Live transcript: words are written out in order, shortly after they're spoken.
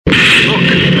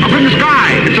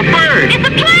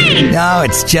No,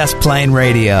 it's Just Plain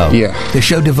Radio. Yeah. The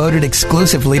show devoted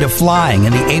exclusively to flying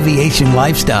and the aviation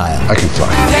lifestyle. I can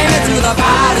fly. Take me to the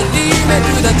pilot, lead me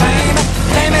to the train.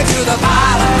 Take me to the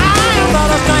pilot, I'm not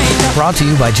a stranger. Brought to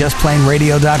you by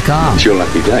JustPlaneRadio.com. It's your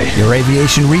lucky day. Your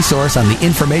aviation resource on the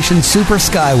information super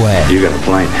skyway. You got a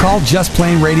plane. Call Just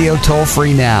Plain Radio toll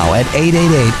free now at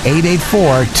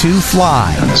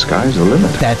 888-884-2FLY. And the sky's the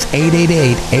limit. That's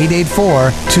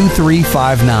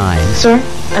 888-884-2359. Sir,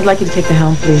 I'd like you to take the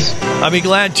helm, please. I'll be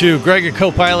glad to. Greg, your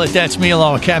co-pilot, that's me,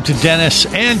 along with Captain Dennis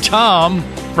and Tom,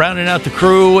 rounding out the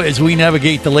crew as we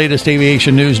navigate the latest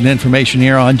aviation news and information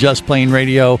here on Just Plain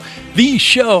Radio, the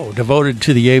show devoted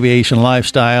to the aviation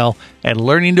lifestyle and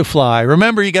learning to fly.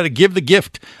 Remember, you got to give the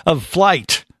gift of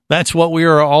flight. That's what we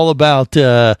are all about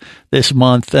this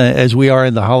month as we are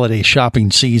in the holiday shopping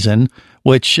season,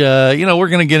 which, we're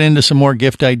going to get into some more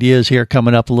gift ideas here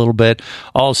coming up a little bit.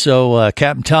 Also,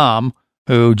 Captain Tom,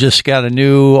 who just got a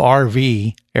new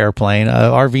RV airplane,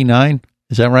 RV9.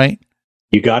 Is that right?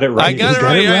 You got it right. I got it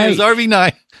right. Yeah, it's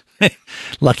RV9.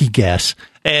 Lucky guess.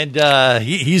 And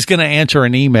he's going to answer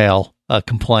an email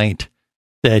complaint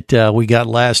that we got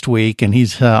last week, and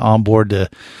he's on board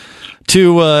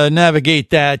to navigate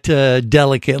that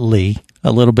delicately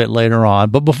a little bit later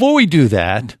on. But before we do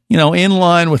that, in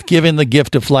line with giving the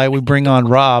gift of flight, we bring on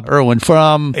Rob Irwin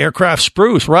from Aircraft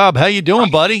Spruce. Rob, how you doing,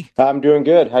 buddy? I'm doing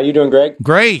good. How you doing, Greg?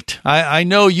 Great. I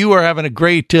know you are having a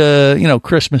great,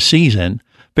 Christmas season.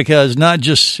 Because not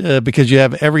just because you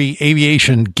have every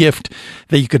aviation gift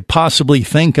that you could possibly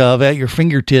think of at your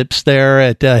fingertips there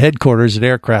at headquarters at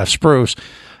Aircraft Spruce,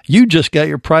 you just got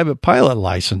your private pilot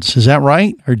license. Is that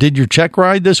right? Or did your check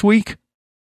ride this week?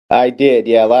 I did,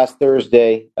 yeah. Last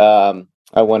Thursday, I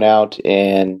went out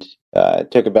and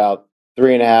it took about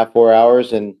 3.5, 4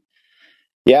 hours. And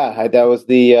yeah, that was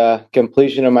the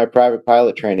completion of my private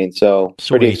pilot training. So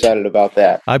pretty excited about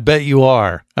that. I bet you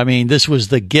are. I mean, this was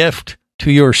the gift to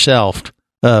yourself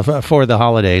for the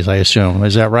holidays, I assume.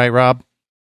 Is that right, Rob?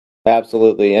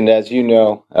 Absolutely. And as you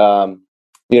know,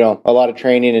 a lot of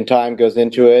training and time goes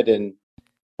into it, and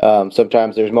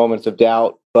sometimes there's moments of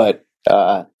doubt, but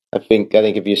I think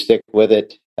if you stick with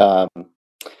it,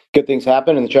 good things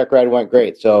happen, and the check ride went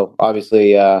great. So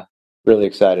obviously, really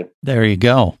excited. There you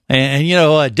go.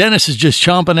 And Dennis is just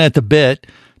chomping at the bit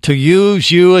to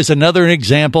use you as another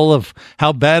example of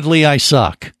how badly I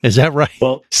suck. Is that right?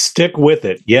 Well, stick with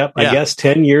it. Yep. Yeah. I guess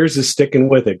 10 years is sticking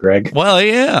with it, Greg. Well,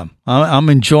 yeah. I'm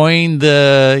enjoying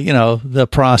the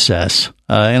process.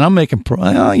 And I'm making,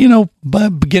 by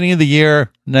the beginning of the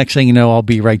year, next thing you know, I'll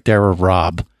be right there with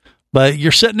Rob. But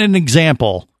you're setting an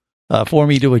example for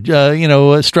me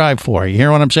to, strive for. You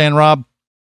hear what I'm saying, Rob?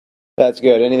 That's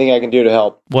good. Anything I can do to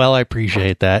help. Well, I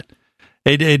appreciate that.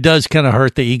 It does kind of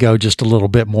hurt the ego just a little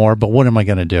bit more, but what am I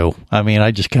going to do? I mean, I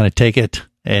just kind of take it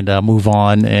and move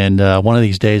on, and one of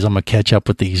these days I'm going to catch up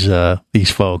with these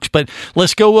folks. But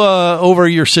let's go over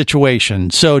your situation.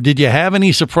 So did you have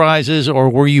any surprises, or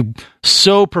were you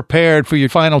so prepared for your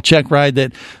final check ride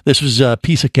that this was a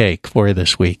piece of cake for you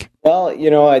this week? Well,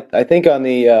 I think on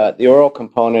the oral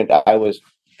component, I was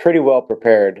pretty well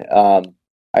prepared.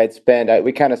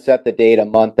 We kind of set the date a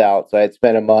month out, so I had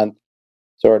spent a month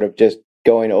sort of just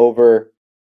going over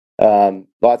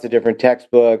lots of different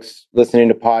textbooks, listening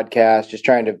to podcasts, just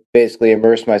trying to basically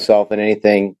immerse myself in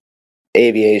anything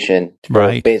aviation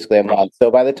for basically a month. So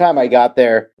by the time I got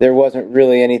there wasn't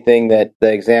really anything that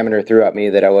the examiner threw at me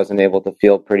that I wasn't able to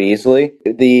field pretty easily.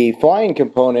 The flying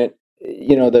component,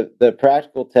 the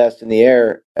practical test in the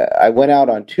air, I went out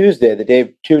on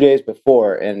Tuesday, 2 days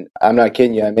before, and I'm not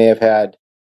kidding you, I may have had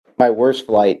my worst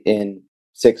flight in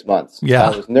 6 months. Yeah.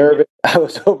 I was nervous. I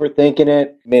was overthinking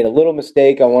it. Made a little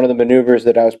mistake on one of the maneuvers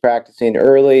that I was practicing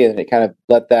early, and it kind of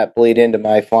let that bleed into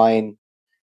my flying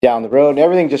down the road, and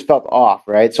everything just felt off,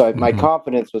 right? So my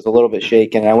confidence was a little bit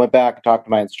shaken. And I went back and talked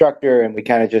to my instructor, and we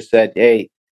kind of just said, hey,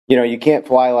 you can't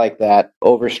fly like that,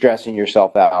 overstressing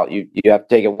yourself out. You have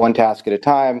to take it one task at a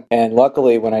time. And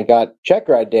luckily, when I got check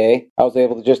ride day, I was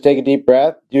able to just take a deep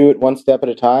breath, do it one step at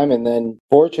a time. And then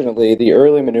fortunately, the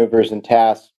early maneuvers and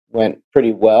tasks went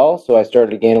pretty well. So I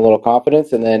started to gain a little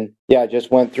confidence, and then, I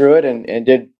just went through it and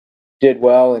did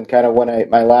well. And kind of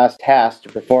my last task to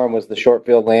perform was the short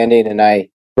field landing, and I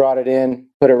brought it in,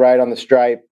 put it right on the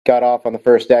stripe, got off on the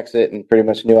first exit, and pretty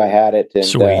much knew I had it. And,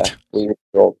 sweet. We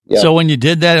rolled. Yep. So when you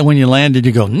did that and when you landed,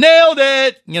 you go, nailed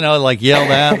it, like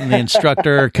yelled out, and the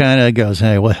instructor kind of goes,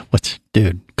 hey, what's,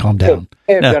 dude, calm down.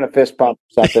 I have done a fist pump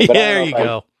or something. But there you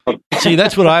go. See,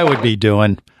 that's what I would be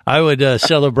doing. I would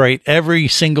celebrate every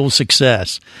single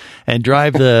success and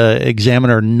drive the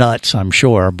examiner nuts, I'm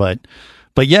sure. But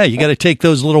But yeah, you got to take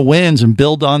those little wins and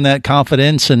build on that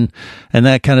confidence and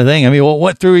that kind of thing. I mean,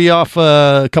 what threw you off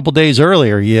a couple days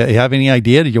earlier? You have any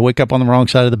idea? Did you wake up on the wrong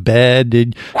side of the bed?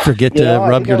 Did you forget to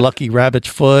rub your lucky rabbit's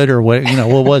foot, or what?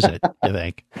 What was it? You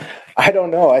think? I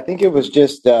don't know. I think it was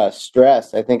just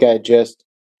stress. I think I just,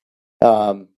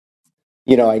 I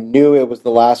knew it was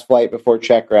the last flight before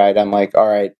check ride. I'm like, all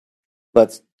right,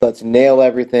 let's nail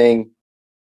everything.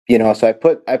 So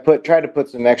I tried to put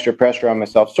some extra pressure on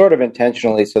myself, sort of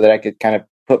intentionally, so that I could kind of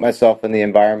put myself in the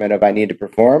environment of I need to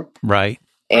perform. Right.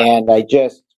 And I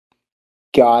just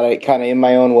got it kind of in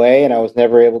my own way, and I was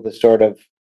never able to sort of.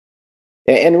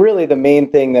 And really, the main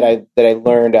thing that I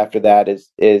learned after that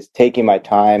is taking my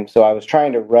time. So I was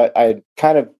trying to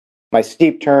my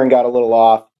steep turn got a little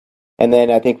off, and then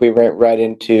I think we went right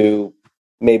into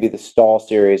maybe the stall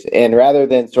series. And rather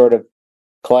than sort of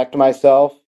collect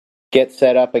myself, get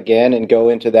set up again and go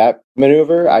into that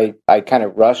maneuver, I kind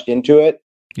of rushed into it.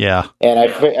 Yeah. And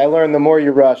I learned the more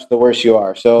you rush, the worse you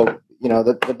are. So,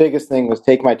 the biggest thing was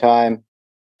take my time.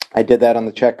 I did that on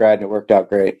the check ride, and it worked out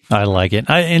great. I like it.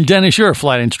 And Dennis, you're a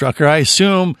flight instructor. I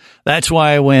assume that's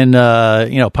why when,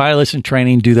 pilots in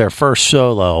training do their first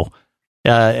solo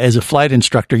as a flight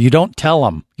instructor, you don't tell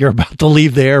them you're about to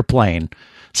leave the airplane.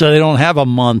 So they don't have a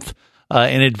month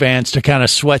in advance to kind of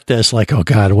sweat this, like, oh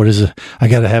God, what is it? I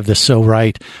got to have this so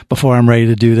right before I'm ready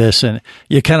to do this. And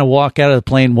you kind of walk out of the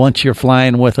plane once you're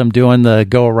flying with them, doing the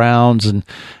go arounds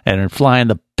and flying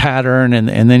the pattern.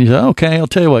 And then you say, okay, I'll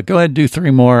tell you what, go ahead and do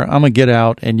 3 more. I'm going to get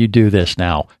out and you do this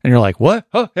now. And you're like, what?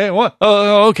 Okay, what?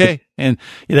 Oh, okay. And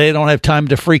they don't have time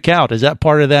to freak out. Is that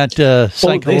part of that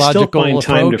psychological they still find approach?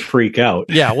 time to freak out.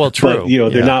 Yeah, well, true.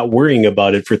 But, they're not worrying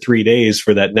about it for 3 days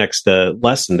for that next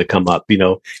lesson to come up.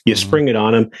 You spring it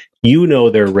on them.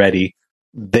 They're ready.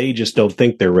 They just don't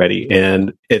think they're ready.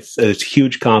 And it's a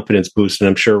huge confidence boost. And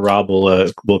I'm sure Rob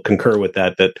will concur with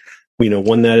that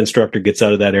when that instructor gets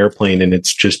out of that airplane and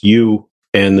it's just you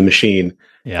and the machine,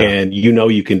 and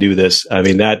you can do this. I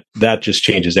mean, that just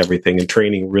changes everything, and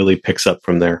training really picks up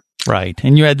from there. Right.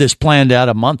 And you had this planned out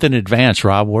a month in advance,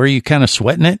 Rob. Were you kind of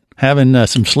sweating it, having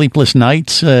some sleepless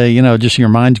nights, just your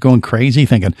mind's going crazy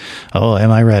thinking, oh,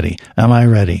 am I ready? Am I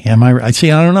ready? I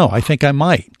see, I don't know. I think I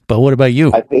might. But what about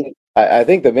you? I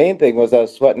think the main thing was I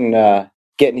was sweating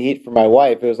getting heat from my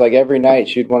wife. It was like every night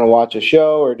she'd want to watch a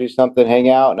show or do something, hang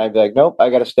out, and I'd be like, nope, I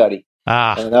got to study.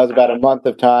 And that was about a month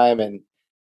of time, and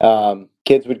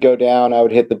kids would go down, I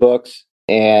would hit the books,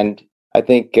 and I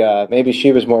think maybe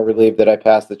she was more relieved that I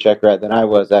passed the check ride than I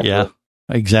was, actually. Yeah,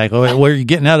 exactly. Were you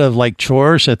getting out of like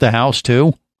chores at the house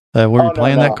too? Were you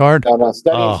playing that card? No.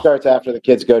 Studying starts after the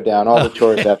kids go down. All the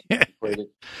chores have to be completed.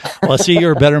 Well, see,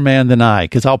 you're a better man than I,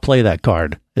 because I'll play that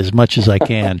card as much as I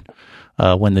can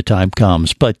when the time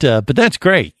comes. But that's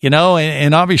great, and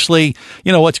obviously,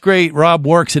 what's great, Rob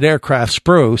works at Aircraft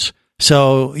Spruce,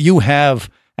 so you have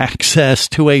access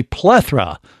to a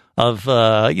plethora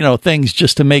of, things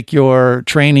just to make your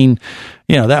training,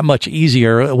 that much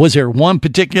easier. Was there one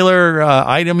particular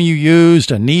item you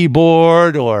used, a knee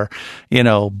board or,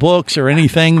 books or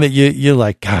anything that you're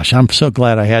like, gosh, I'm so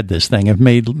glad I had this thing. It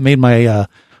made my,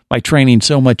 my training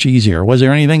so much easier. Was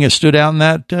there anything that stood out in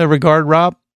that regard,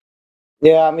 Rob?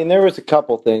 Yeah, I mean, there was a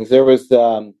couple things. There was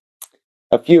a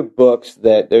few books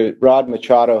Rod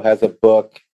Machado has a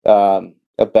book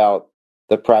about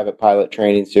the private pilot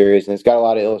training series, and it's got a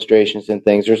lot of illustrations and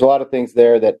things. There's a lot of things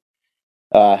there that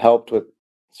helped with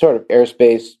sort of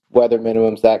airspace, weather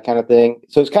minimums, that kind of thing.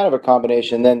 So it's kind of a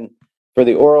combination. Then for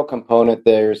the oral component,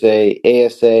 there's a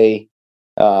ASA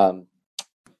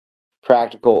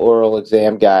practical oral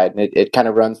exam guide, and it kind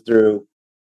of runs through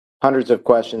hundreds of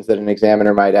questions that an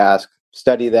examiner might ask.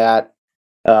 Study that.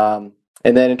 And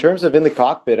then in terms of in the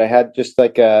cockpit, I had just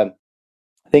like I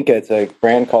think it's a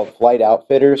brand called Flight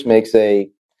Outfitters, makes a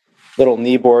little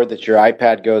knee board that your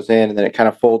iPad goes in, and then it kind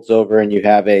of folds over, and you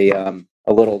have a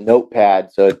little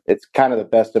notepad. So it's kind of the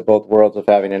best of both worlds of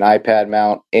having an iPad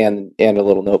mount and a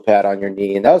little notepad on your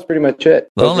knee. And that was pretty much it.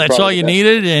 Well, that's all you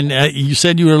needed. And you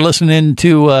said you were listening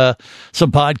to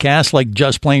some podcasts like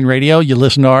Just Plain Radio. You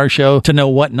listen to our show to know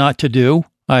what not to do.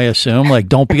 I assume, like,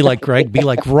 don't be like Greg, be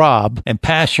like Rob, and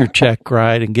pass your check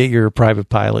ride and get your private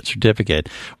pilot certificate.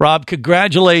 Rob,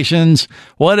 congratulations.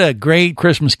 What a great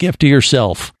Christmas gift to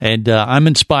yourself. And I'm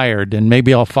inspired, and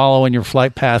maybe I'll follow in your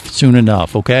flight path soon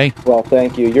enough, okay? Well,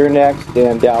 thank you. You're next,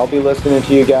 and I'll be listening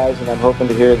to you guys, and I'm hoping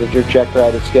to hear that your check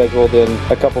ride is scheduled in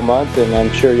a couple months, and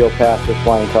I'm sure you'll pass with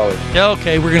flying colors.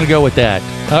 Okay, we're going to go with that.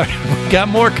 All right, we got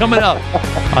more coming up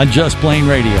on Just Plain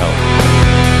Radio.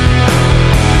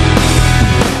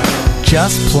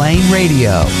 Just Plain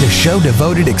Radio, the show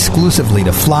devoted exclusively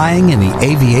to flying and the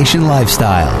aviation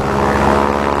lifestyle.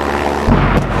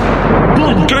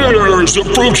 Who dares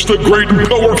approach the great and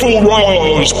powerful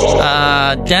Roz?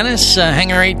 Dennis,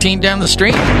 Hangar 18 down the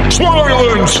street.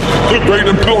 Silence! The great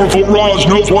and powerful Roz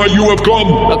knows why you have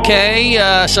come. Okay,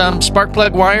 some spark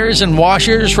plug wires and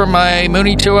washers for my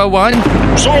Mooney 201.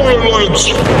 Silence!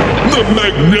 The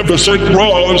magnificent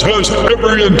Roz has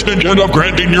every intention of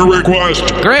granting your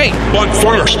request. Great. But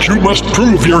first, you must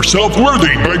prove yourself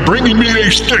worthy by bringing me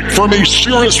a stick from a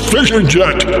Cirrus Vision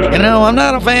Jet. You know, I'm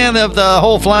not a fan of the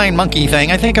whole flying monkey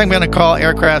thing. I think I'm going to call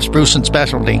Aircraft Spruce and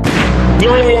Specialty.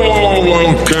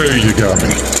 Oh, okay, you got me.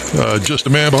 Just a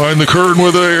man behind the curtain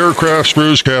with an Aircraft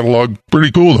Spruce catalog.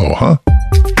 Pretty cool, though, huh?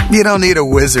 You don't need a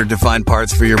wizard to find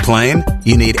parts for your plane.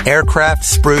 You need Aircraft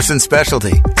Spruce and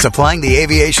Specialty, supplying the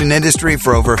aviation industry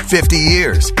for over 50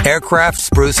 years. Aircraft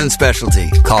Spruce and Specialty.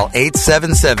 Call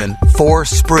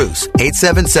 877-4SPRUCE,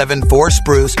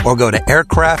 877-4SPRUCE, or go to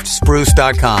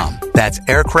aircraftspruce.com. That's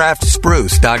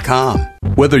aircraftspruce.com.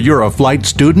 Whether you're a flight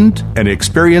student, an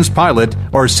experienced pilot,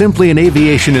 or simply an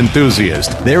aviation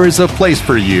enthusiast, there is a place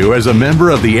for you as a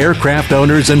member of the Aircraft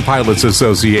Owners and Pilots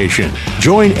Association.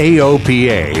 Join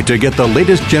AOPA to get the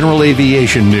latest general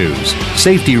aviation news,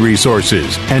 safety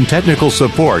resources, and technical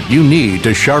support you need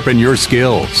to sharpen your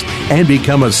skills and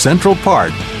become a central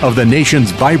part of the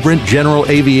nation's vibrant general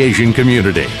aviation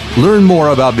community. Learn more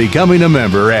about becoming a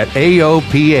member at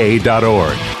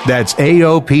AOPA.org. That's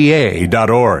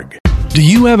AOPA.org. Do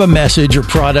you have a message or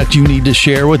product you need to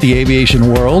share with the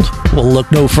aviation world? Well, look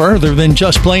no further than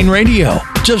Just Plain Radio.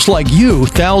 Just like you,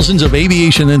 thousands of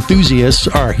aviation enthusiasts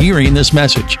are hearing this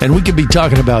message, and we could be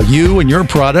talking about you and your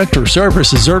product or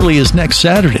service as early as next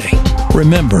Saturday.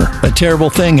 Remember, a terrible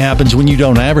thing happens when you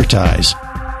don't advertise.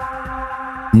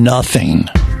 Nothing.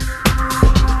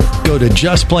 Go to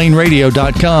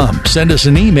justplainradio.com, send us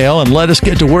an email, and let us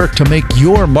get to work to make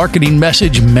your marketing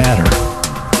message matter.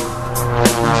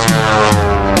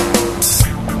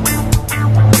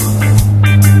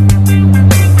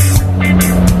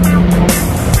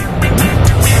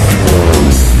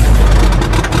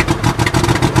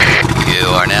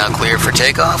 For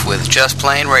takeoff with Just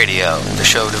Plain Radio, the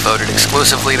show devoted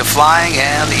exclusively to flying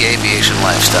and the aviation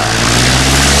lifestyle.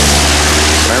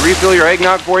 Can I refill your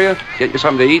eggnog for you? Get you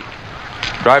something to eat?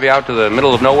 Drive you out to the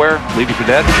middle of nowhere? Leave you for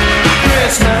dead?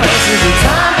 Christmas is the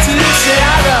time to say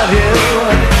I love you.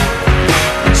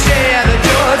 Share the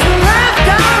joys of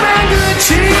laughter and good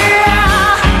cheer.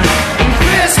 And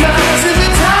Christmas is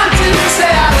the time to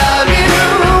say I love you.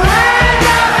 And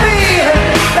I feel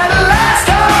that the last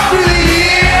of the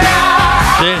year.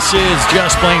 This is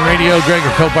Just Plain Radio.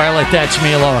 Gregor co-pilot, that's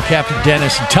me, along with Captain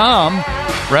Dennis and Tom,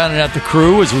 rounding out the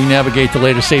crew as we navigate the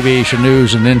latest aviation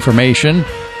news and information.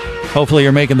 Hopefully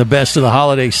you're making the best of the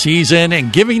holiday season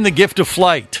and giving the gift of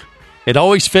flight. It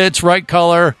always fits, right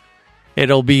color.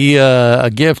 It'll be a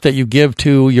gift that you give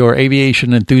to your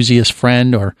aviation enthusiast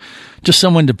friend or just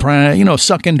someone to,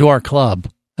 suck into our club.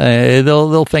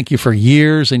 They'll thank you for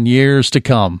years and years to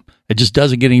come. It just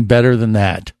doesn't get any better than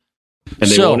that. And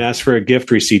they won't ask for a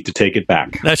gift receipt to take it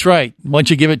back. That's right. Once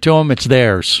you give it to them, it's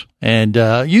theirs. And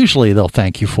usually they'll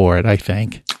thank you for it, I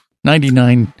think.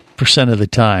 99% of the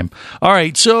time. All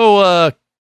right. So,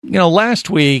 last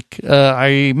week,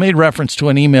 I made reference to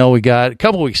an email we got a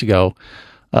couple weeks ago.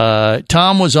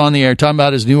 Tom was on the air talking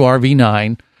about his new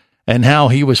RV9 and how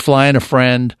he was flying a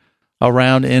friend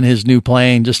around in his new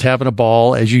plane, just having a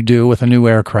ball, as you do with a new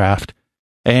aircraft.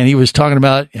 And he was talking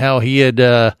about how he had,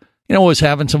 was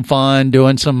having some fun,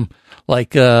 doing some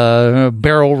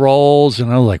barrel rolls.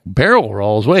 And I was like, barrel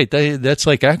rolls? Wait, that's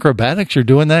like acrobatics? You're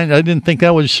doing that? I didn't think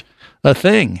that was a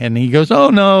thing. And he goes, oh,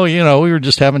 no, we were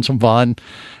just having some fun.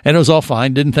 And it was all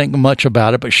fine. Didn't think much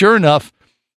about it. But sure enough,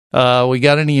 we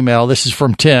got an email. This is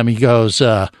from Tim. He goes,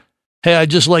 hey,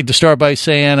 I'd just like to start by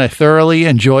saying I thoroughly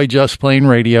enjoy Just Plain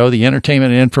Radio. The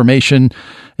entertainment and information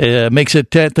makes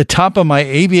it at the top of my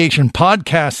aviation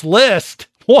podcast list.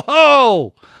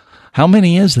 Whoa! How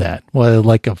many is that? Well,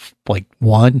 like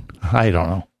one? I don't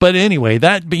know. But anyway,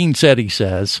 that being said, he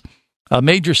says, a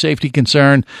major safety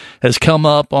concern has come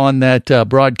up on that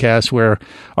broadcast where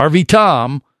RV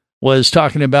Tom was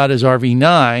talking about his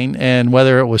RV9 and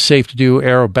whether it was safe to do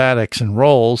aerobatics and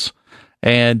rolls.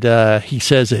 And he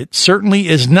says it certainly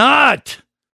is not.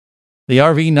 The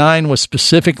RV9 was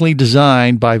specifically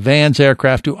designed by Van's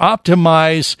Aircraft to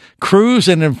optimize cruise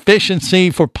and efficiency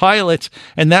for pilots,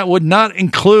 and that would not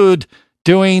include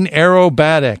doing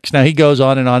aerobatics. Now, he goes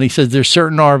on and on. He says there's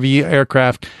certain RV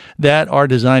aircraft that are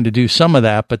designed to do some of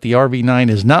that, but the RV9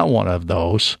 is not one of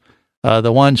those.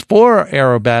 The ones for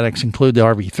aerobatics include the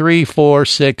RV3, 4,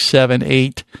 6, 7,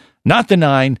 8, not the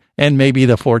 9, and maybe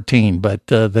the 14. But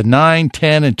the 9,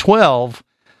 10, and 12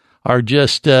 are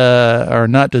just are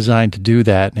not designed to do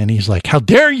that. And he's like, how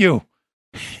dare you?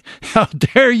 How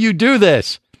dare you do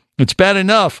this? It's bad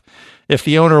enough if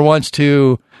the owner wants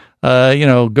to,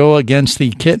 go against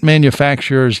the kit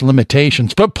manufacturer's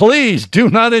limitations, but please do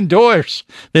not endorse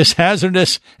this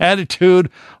hazardous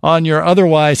attitude on your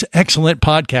otherwise excellent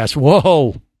podcast.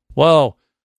 Whoa.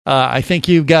 I think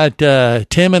you've got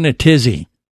Tim and a tizzy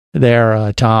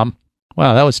there, Tom.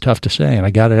 Wow, that was tough to say, and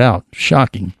I got it out.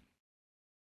 Shocking.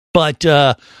 But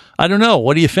I don't know.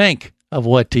 What do you think of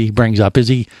what he brings up? Is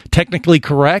he technically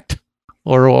correct?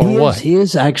 Or what? He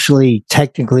is actually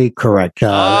technically correct. The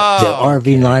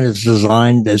RV9 is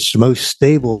designed as the most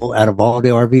stable out of all the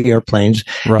RV airplanes,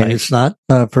 right. And it's not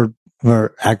for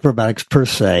acrobatics per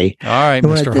se. All right,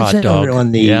 Mr. Hot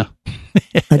Dog.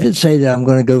 I did say that I'm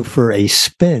going to go for a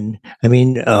spin. I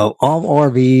mean, all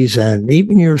RVs and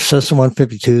even your Cessna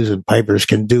 152s and Pipers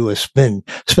can do a spin,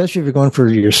 especially if you're going for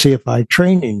your CFI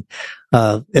training.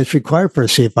 It's required for a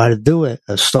CFI to do it,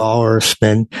 a stall or a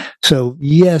spin. So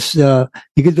yes, you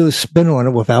could do a spin on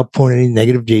it without pulling any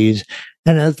negative G's.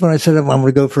 And that's when I said I'm going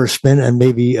to go for a spin and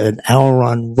maybe an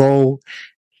aileron roll.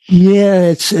 Yeah,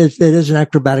 it is an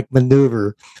acrobatic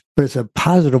maneuver, but it's a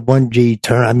positive 1G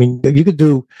turn. I mean, you could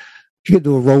do a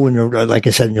roll in your, like I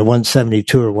said, in your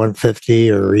 172 or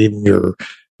 150 or even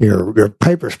your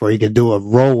Piper Sport. You could do a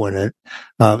roll in it.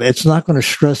 It's not going to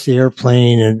stress the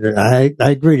airplane. And I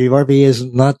agree. The RV is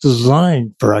not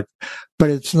designed for, but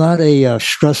it's not a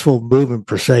stressful movement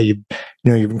per se.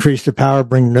 You increase the power,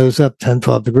 bring the nose up 10,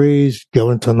 12 degrees,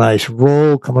 go into a nice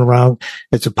roll, coming around.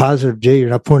 It's a positive G. You're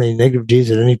not putting any negative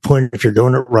G's at any point if you're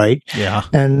doing it right. Yeah.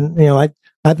 And,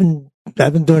 I've been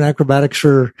doing acrobatics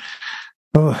for,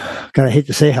 God, I hate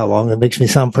to say how long. It makes me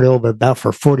sound pretty old, but about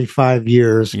for 45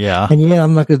 years. Yeah. And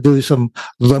I'm not going to do some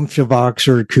Lumpshavaks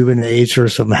or Cuban 8s or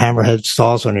some hammerhead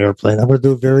stalls on the airplane. I'm going to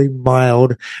do it very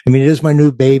mild. I mean, it is my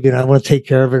new baby and I want to take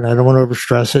care of it and I don't want to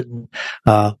overstress it. And,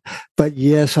 but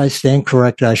yes, I stand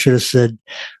corrected. I should have said,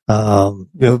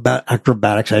 about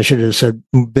acrobatics. I should have said,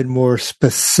 been more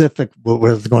specific what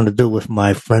I was going to do with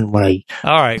my friend when I.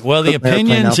 All right. Well, the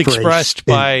opinions expressed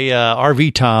by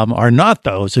RV Tom are not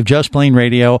those of Just Plain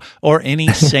Radio or any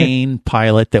sane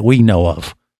pilot that we know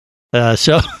of.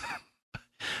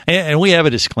 And we have a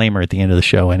disclaimer at the end of the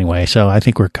show anyway, so I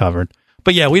think we're covered.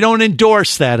 But yeah, we don't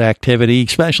endorse that activity,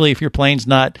 especially if your plane's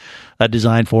not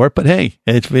designed for it. But hey,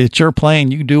 it's your plane.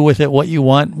 You do with it what you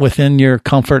want within your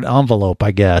comfort envelope,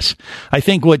 I guess. I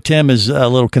think what Tim is a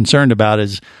little concerned about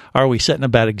is, are we setting a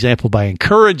bad example by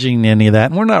encouraging any of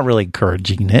that? And we're not really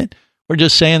encouraging it. We're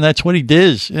just saying that's what he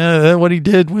did, what he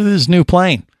did with his new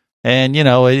plane. And,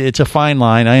 it's a fine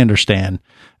line. I understand.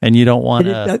 And you don't want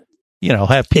to,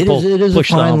 have people It is push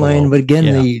a fine line, but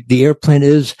again, the airplane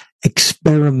is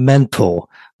experimental,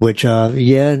 which,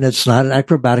 and it's not an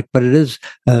acrobatic, but it is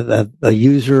a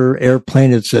user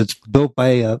airplane. It's built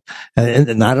by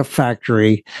not a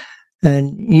factory.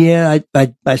 And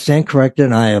I stand corrected,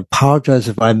 and I apologize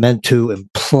if I meant to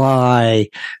imply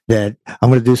that I'm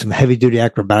going to do some heavy duty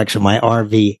acrobatics in my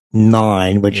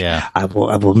RV9, which I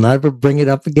will never bring it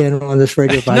up again on this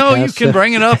radio podcast. No, you can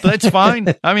bring it up. That's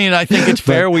fine. I mean, I think it's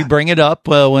fair. We bring it up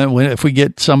if we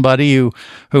get somebody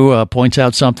who points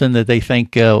out something that they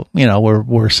think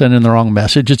we're sending the wrong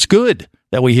message. It's good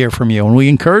that we hear from you, and we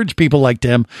encourage people like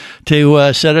Tim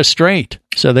to set us straight.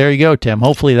 So there you go, Tim.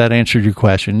 Hopefully that answered your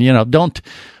question. Don't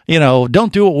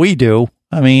do what we do.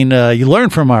 I mean, you learn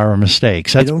from our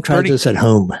mistakes. You don't try this at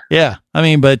home. Yeah, I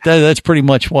mean, but that's pretty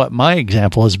much what my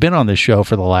example has been on this show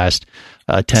for the last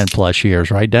 10 plus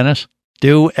years, right, Dennis?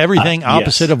 Do everything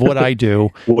opposite of what I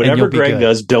do. Whatever Greg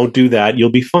does, don't do that.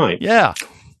 You'll be fine. Yeah.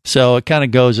 So it kind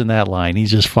of goes in that line.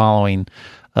 He's just following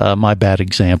my bad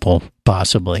example,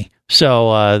 possibly.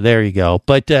 So there you go.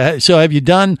 But so have you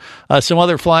done some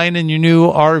other flying in your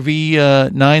new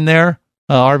RV9 there,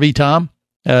 RV Tom?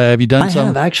 Have you done some? I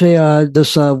have actually.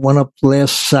 This went up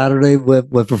last Saturday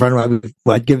with a friend of mine.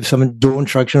 I'd give some dual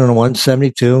instruction on a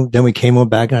 172. Then we came on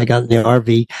back and I got in the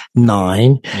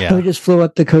RV9. Yeah. And we just flew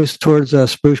up the coast towards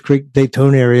Spruce Creek,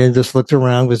 Daytona area and just looked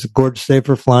around. It was a gorgeous day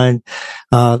for flying.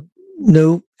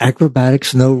 No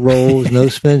acrobatics, no rolls, no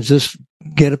spins. Just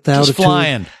get up to altitude. Just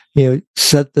flying.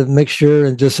 Set the mixture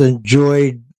and just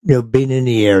enjoy, being in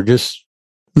the air, just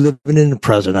living in the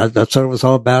present. That's what it was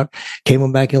all about. Came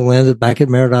on back and landed back at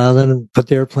Merritt Island and put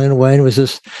the airplane away. And it was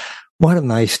just, what a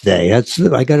nice day. I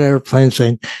got an airplane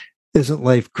saying, isn't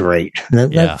life great?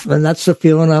 And that's the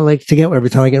feeling I like to get every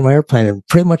time I get in my airplane. And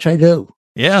pretty much I do.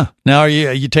 Yeah. Now, are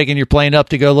you taking your plane up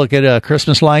to go look at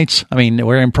Christmas lights? I mean,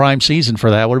 we're in prime season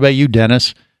for that. What about you,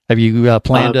 Dennis? Have you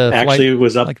planned a flight? Actually, it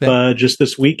was up like just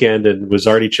this weekend and was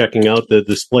already checking out the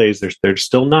displays. There's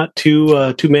still not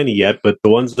too many yet, but the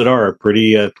ones that are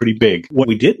pretty big. What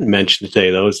we didn't mention today,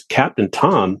 though, is Captain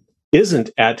Tom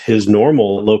isn't at his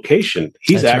normal location.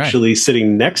 He's That's actually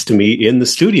sitting next to me in the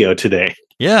studio today.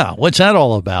 Yeah, what's that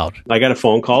all about? I got a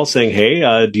phone call saying,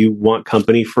 "Hey, do you want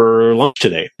company for lunch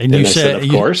today?" And you I said, "Of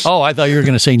course." Oh, I thought you were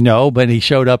going to say no, but he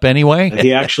showed up anyway.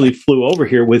 He actually flew over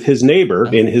here with his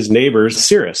neighbor in his neighbor's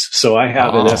Cirrus. So I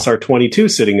have an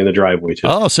SR-22 sitting in the driveway today.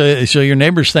 Oh, so your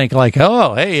neighbors think like,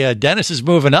 oh, hey, Dennis is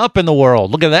moving up in the world.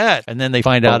 Look at that. And then they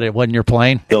find out it wasn't your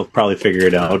plane. He'll probably figure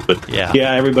it out. But yeah,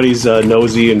 everybody's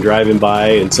nosy and driving by,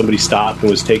 and somebody stopped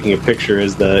and was taking a picture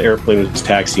as the airplane was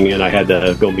taxiing in. I had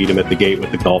to go meet him at the gate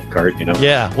with the golf cart,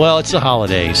 Yeah, well, it's the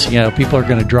holidays. People are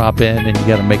going to drop in, and you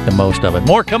got to make the most of it.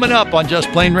 More coming up on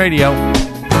Just Plain Radio.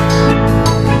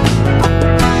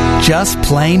 Just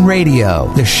Plain Radio,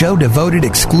 the show devoted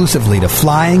exclusively to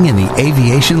flying and the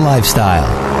aviation lifestyle.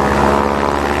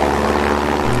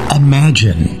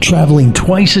 Imagine traveling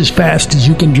twice as fast as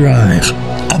you can drive.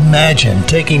 Imagine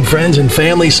taking friends and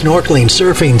family snorkeling,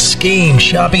 surfing, skiing,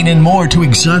 shopping, and more to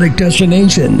exotic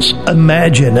destinations.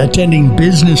 Imagine attending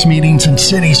business meetings in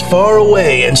cities far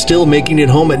away and still making it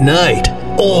home at night.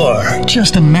 Or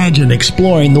just imagine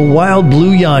exploring the wild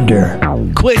blue yonder.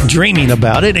 Quit dreaming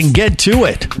about it and get to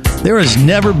it. There has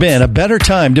never been a better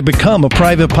time to become a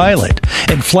private pilot,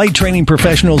 and Flight Training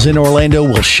Professionals in Orlando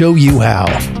will show you how.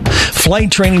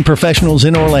 Flight Training Professionals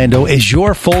in Orlando is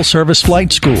your full-service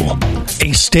flight school.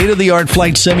 A state-of-the-art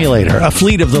flight simulator, a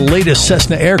fleet of the latest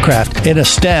Cessna aircraft, and a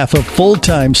staff of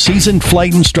full-time seasoned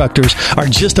flight instructors are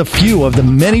just a few of the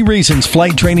many reasons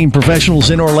Flight Training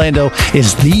Professionals in Orlando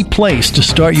is the place to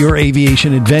start your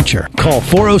aviation adventure. Call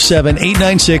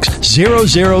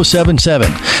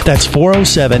 407-896-0077. That's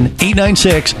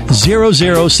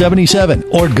 407-896-0077.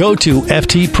 Or go to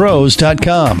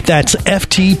ftpros.com. That's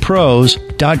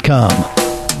ftpros.com.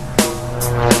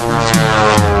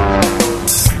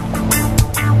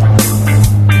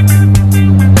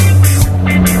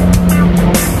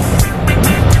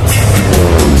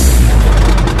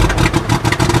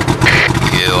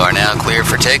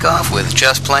 For takeoff with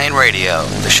Just Plain Radio,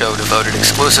 the show devoted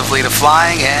exclusively to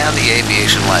flying and the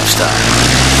aviation lifestyle.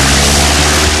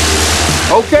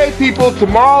 Okay, people,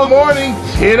 tomorrow morning,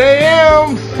 10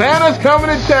 a.m., Santa's coming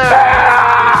to town.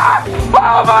 Ah!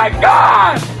 Oh, my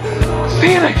God!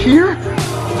 Santa here?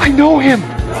 I know him.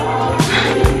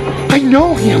 I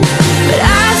know him. But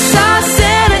I saw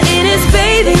Santa in his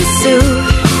bathing suit,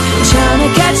 trying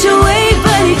to catch a wave,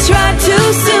 but he tried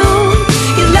too soon.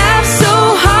 He laughed so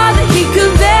hard that he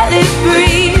could barely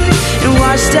breathe and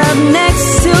washed up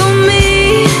next to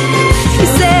me. He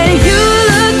said, "You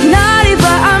look naughty,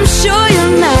 but I'm sure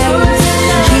you're nice."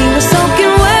 He was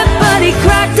soaking wet, but he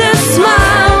cracked a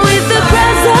smile with the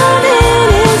present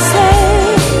in his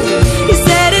hand. He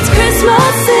said, "It's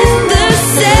Christmas in the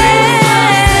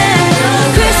sand,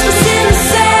 Christmas in the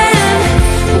sand,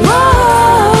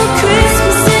 whoa,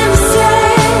 Christmas in the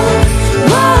sand,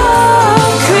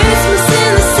 whoa, Christmas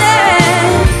in the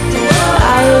sand.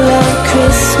 I love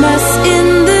Christmas in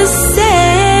the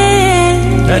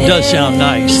sand." That does sound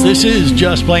nice. This is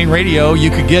Just Plain Radio. You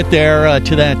could get there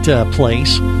to that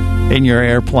place in your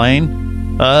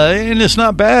airplane. And it's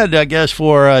not bad, I guess,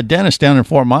 for Dennis down in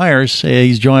Fort Myers.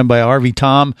 He's joined by RV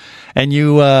Tom. And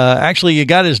you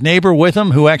got his neighbor with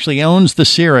him who actually owns the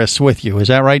Cirrus with you. Is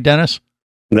that right, Dennis?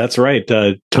 That's right.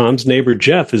 Tom's neighbor,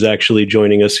 Jeff, is actually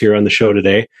joining us here on the show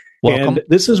today. Welcome. And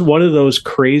this is one of those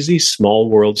crazy small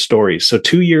world stories. So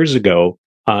 2 years ago,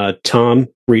 Tom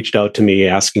reached out to me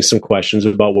asking some questions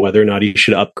about whether or not he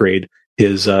should upgrade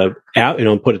his, put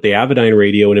the Avidyne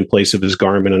radio in place of his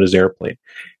Garmin on his airplane.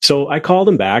 So I called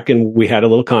him back and we had a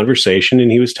little conversation,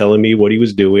 and he was telling me what he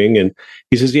was doing. And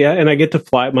he says, "Yeah, and I get to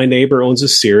fly. My neighbor owns a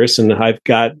Cirrus, and I've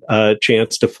got a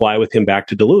chance to fly with him back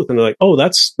to Duluth." And they're like, "Oh,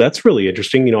 that's really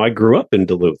interesting. I grew up in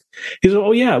Duluth." He said,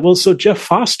 "Oh yeah, well, so Jeff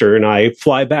Foster and I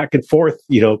fly back and forth,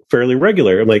 fairly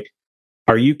regular." I'm like,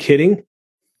 "Are you kidding?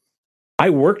 I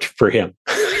worked for him."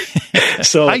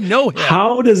 So I know him.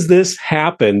 How does this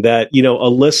happen that, a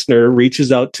listener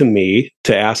reaches out to me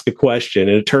to ask a question,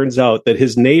 and it turns out that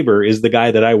his neighbor is the guy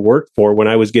that I worked for when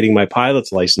I was getting my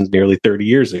pilot's license nearly 30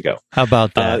 years ago. How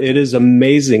about that? It is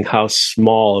amazing how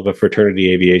small of a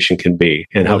fraternity aviation can be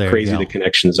and how crazy the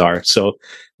connections are. So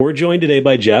we're joined today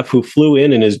by Jeff, who flew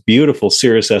in his beautiful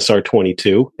Cirrus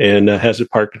SR-22 and has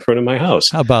it parked in front of my house.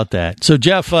 How about that? So,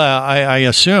 Jeff, I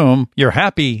assume you're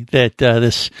happy that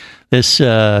this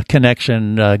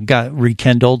connection got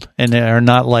rekindled and are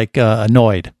not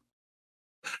annoyed.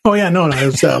 Oh yeah, no, it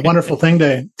was a wonderful thing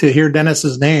to hear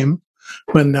Dennis's name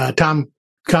when Tom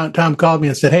called me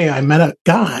and said, "Hey, I met a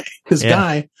guy,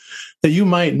 guy that you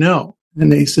might know."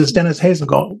 And he says, "Dennis Hayes." I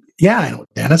go, "Yeah, I know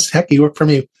Dennis. Heck, he worked for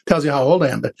me." Tells you how old I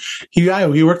am, but he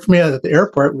worked for me at the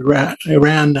airport. I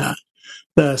ran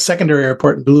the secondary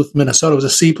airport in Duluth, Minnesota. It was a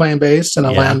seaplane base and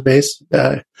a land base. We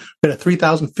had a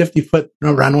 3,050 foot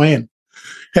runway, and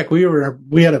heck, we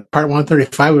had a Part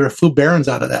 135. We flew Barons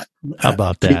out of that. How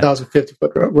about that? 3,050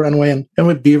 foot runway, and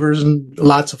with Beavers and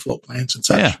lots of float planes and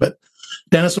such. Yeah. But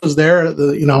Dennis was there,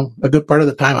 a good part of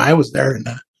the time I was there, and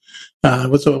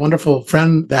was a wonderful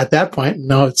friend at that point.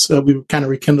 No, we kind of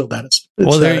rekindled that.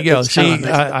 Well, there you go. See,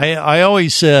 nice. I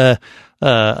always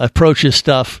approach this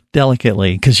stuff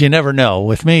delicately because you never know.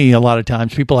 With me, a lot of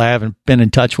times people I haven't been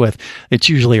in touch with, it's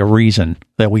usually a reason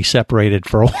that we separated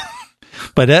for a while.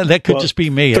 But that could just be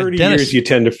me. 30 years, you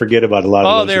tend to forget about a lot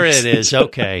of those. Oh, there it is.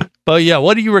 Okay. But yeah,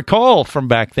 what do you recall from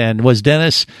back then? Was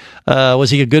Dennis, was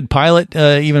he a good pilot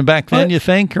even back then, you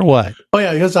think, or what? Oh,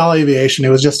 yeah, he was all aviation. It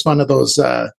was just one of those,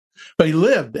 but he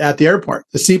lived at the airport,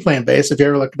 the seaplane base. If you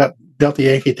ever looked up Delta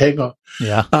Yankee Tango.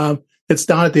 Yeah. It's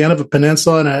down at the end of a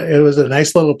peninsula, and it was a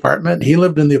nice little apartment. He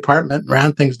lived in the apartment and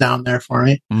ran things down there for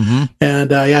me. Mm-hmm.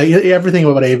 And everything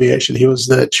about aviation. He was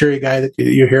the cheery guy that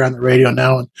you hear on the radio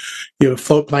now. And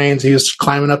float planes. He was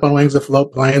climbing up on wings of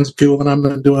float planes, fueling them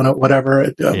and doing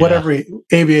whatever. Whatever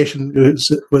aviation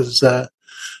was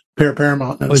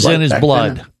paramount. It was in his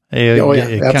blood. Then.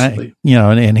 Absolutely.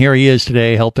 And here he is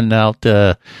today helping out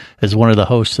as one of the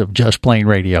hosts of Just Plain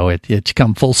Radio. It's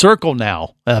come full circle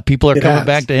now. People are coming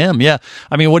back to him. Yeah.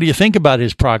 I mean, what do you think about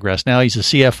his progress? Now he's a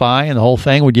CFI and the whole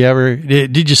thing.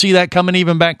 Did you see that coming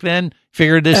even back then?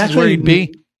 Figured this is where he'd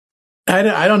be? I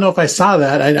don't know if I saw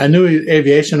that. I knew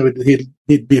aviation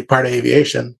he'd be a part of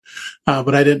aviation,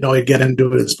 but I didn't know he'd get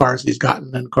into it as far as he's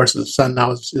gotten. And of course, his son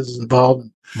now is involved.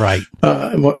 Right.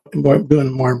 Doing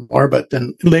more and more, but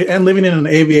then living in an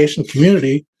aviation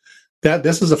community,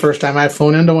 this is the first time I've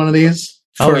flown into one of these.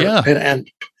 And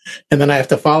then I have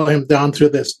to follow him down through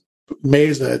this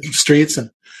maze of streets, and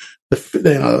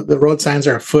the road signs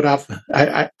are a foot off.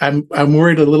 I'm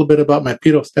worried a little bit about my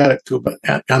pedostatic too, but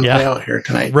on the way out here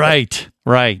tonight. Right.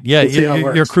 Yeah.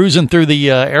 You're cruising through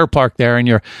the air park there, and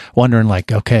you're wondering,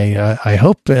 like, okay, I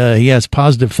hope he has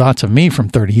positive thoughts of me from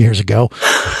 30 years ago.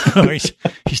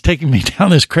 he's taking me down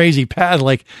this crazy path.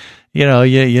 Like, you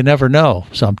never know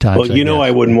sometimes. Well,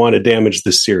 I wouldn't want to damage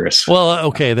the Cirrus. Well,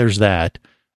 okay, there's that.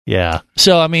 Yeah.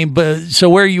 So, I mean, so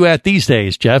where are you at these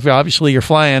days, Jeff? Obviously, you're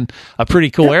flying a pretty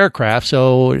cool aircraft.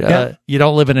 So you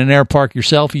don't live in an air park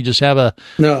yourself. You just have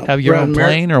your own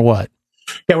plane or what?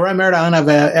 Yeah, we're at Merritt Island. I have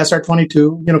a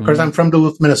SR-22. Of course, I'm from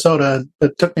Duluth, Minnesota.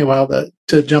 It took me a while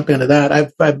to jump into that.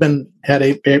 I've had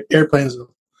airplanes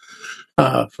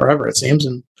forever, it seems.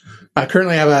 And I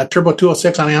currently have a Turbo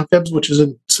 206 on Amphibs, which is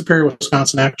in Superior,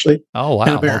 Wisconsin, actually. Oh,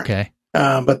 wow. Okay.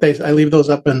 But I leave those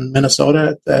up in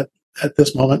Minnesota at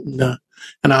this moment,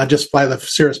 and I just fly the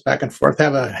Cirrus back and forth. I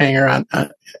have a hangar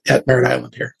at Merritt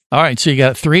Island here. All right, so you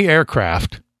got 3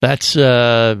 aircraft. That's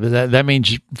that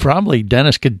means probably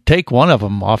Dennis could take one of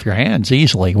them off your hands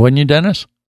easily, wouldn't you, Dennis?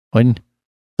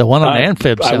 The one on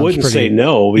Amphib sounds I wouldn't say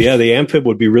no. Yeah, the Amphib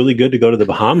would be really good to go to the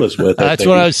Bahamas with. That's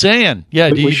what I was saying.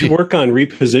 Yeah, we should work on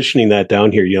repositioning that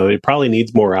down here. It probably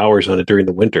needs more hours on it during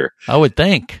the winter. I would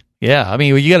think. Yeah, I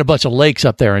mean, you got a bunch of lakes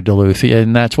up there in Duluth,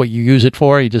 and that's what you use it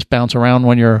for? You just bounce around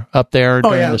when you're up there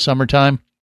during the summertime?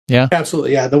 Yeah?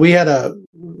 Absolutely, yeah.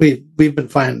 We've been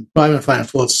flying, I've been flying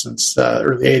floats since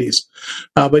early 80s.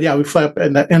 But yeah, we fly up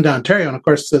into Ontario, and of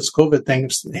course, this COVID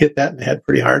thing hit that in the head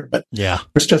pretty hard, but we're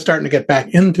just starting to get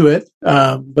back into it.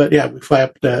 But yeah, we fly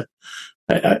up to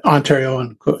Ontario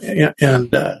and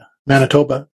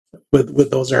Manitoba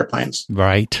with those airplanes.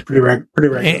 Right. Pretty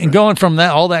regular. And going from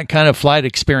all that kind of flight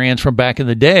experience from back in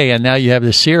the day, and now you have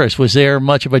the Cirrus, was there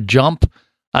much of a jump?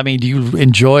 I mean, do you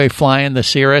enjoy flying the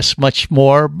Cirrus much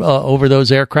more over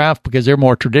those aircraft? Because they're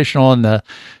more traditional, and the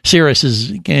Cirrus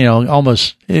is,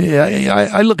 almost,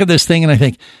 I look at this thing and I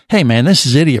think, hey man, this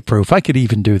is idiot proof. I could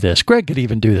even do this. Greg could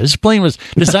even do this. This plane was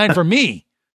designed for me.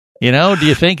 Do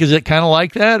you think, is it kind of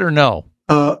like that or no?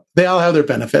 They all have their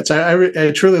benefits.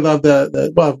 I truly love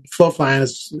the float flying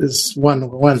is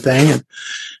one thing,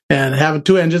 and having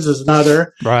 2 engines is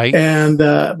another. Right. And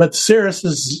but Cirrus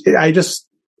is I just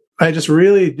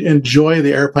really enjoy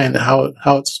the airplane, how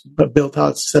it's built, how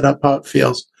it's set up, how it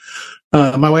feels.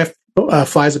 My wife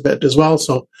flies a bit as well,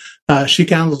 so she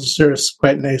handles the Cirrus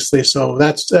quite nicely. So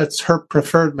that's her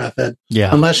preferred method.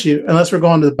 Yeah. Unless we're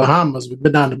going to the Bahamas, we've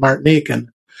been down to Martinique,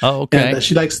 and and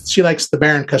she likes the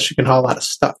Baron because she can haul a lot of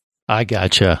stuff. I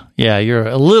gotcha. Yeah, you're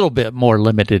a little bit more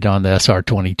limited on the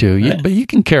SR-22, but you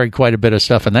can carry quite a bit of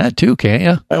stuff in that too, can't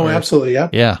you? Oh, absolutely. Yeah.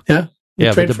 Yeah.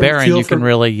 Yeah, but the for Baron, fuel you can for-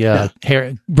 really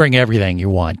bring everything you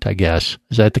want, I guess.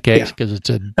 Is that the case? Yeah. Because it's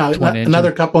a Now, twin engine?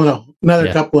 another couple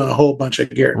and a whole bunch of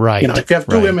gear. Right, You know, if you have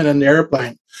two right. women in the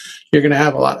airplane, you're going to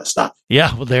have a lot of stuff.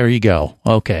 Yeah, well, there you go.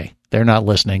 Okay, they're not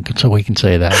listening, so we can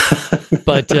say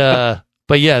that.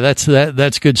 But yeah,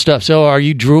 that's good stuff. So, are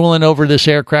you drooling over this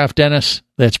aircraft, Dennis,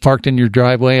 that's parked in your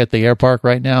driveway at the air park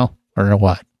right now, or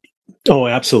what? Oh,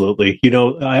 absolutely. You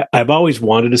know, I've always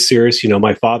wanted a Cirrus. You know,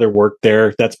 my father worked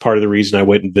there. That's part of the reason I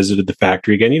went and visited the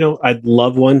factory again. You know, I'd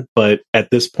love one, but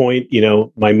at this point, you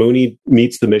know, my Mooney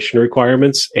meets the mission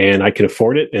requirements and I can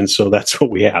afford it. And so that's what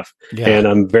we have. Yeah. And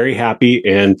I'm very happy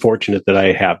and fortunate that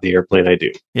I have the airplane I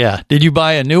do. Yeah. Did you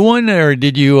buy a new one, or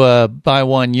did you buy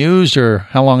one used, or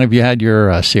how long have you had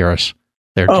your Cirrus?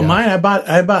 There, Oh, Jeff? mine!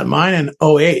 I bought mine in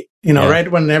 2008. You know, Yeah.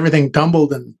 right when everything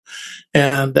tumbled,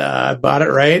 and I bought it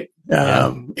right.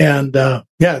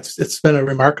 It's been a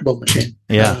remarkable machine.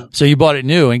 Yeah. So you bought it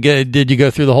new, and did you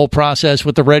go through the whole process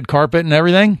with the red carpet and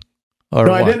everything? Or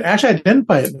No, what? I didn't. Actually, I didn't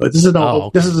buy it. This is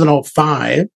an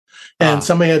 05, and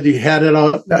somebody had it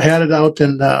out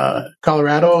in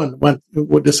Colorado,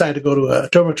 and decided to go to a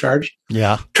turbocharged.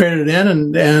 Yeah. Traded it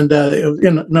in, and it was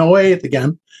in 08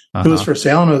 again. It was for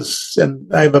sale,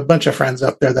 and I have a bunch of friends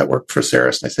up there that work for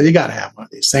Cirrus, and they said, you got to have one of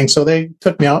these things. So they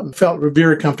took me out and felt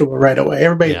very comfortable right away.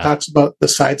 Everybody talks about the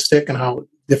side stick and how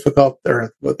difficult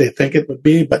or what they think it would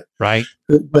be, but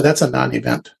that's a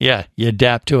non-event. Yeah. You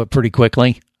adapt to it pretty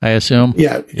quickly, I assume.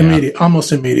 Yeah,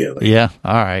 almost immediately. Yeah.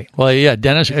 All right. Well, yeah.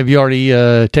 Dennis, have you already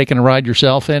taken a ride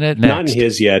yourself in it? Not in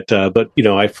his yet, but you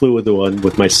know, I flew with the one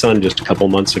with my son just a couple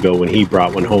months ago when he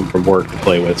brought one home from work to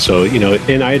play with. So, you know,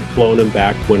 and I had flown him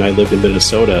back when I lived in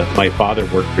Minnesota. My father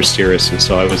worked for Cirrus, and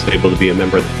so I was able to be a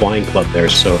member of the flying club there.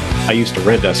 So I used to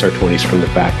rent SR-20s from the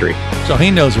factory. So he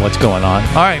knows what's going on.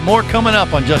 All right. More coming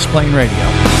up on Just Plain Radio.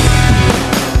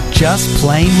 Just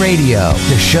Plain Radio,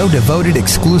 the show devoted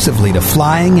exclusively to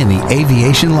flying and the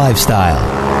aviation lifestyle.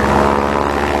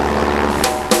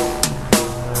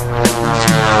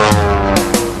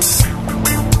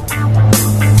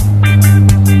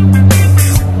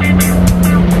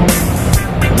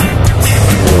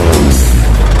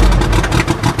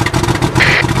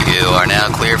 You are now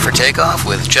cleared for takeoff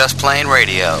with Just Plain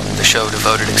Radio, the show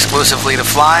devoted exclusively to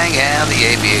flying and the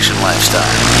aviation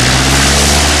lifestyle.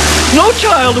 No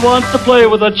child wants to play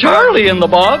with a Charlie in the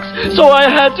box, so I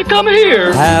had to come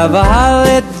here. Have a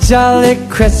holly jolly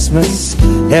Christmas.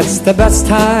 It's the best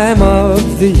time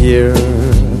of the year.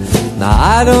 Now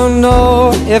I don't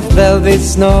know if there'll be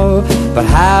snow, but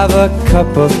have a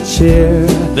cup of cheer.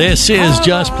 This is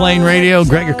Just Plain Radio.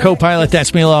 Greg, your co-pilot.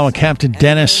 That's me along with Captain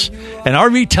Dennis and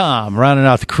RV Tom rounding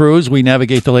out the cruise. We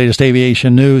navigate the latest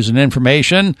aviation news and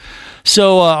information.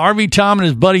 So RV Tom and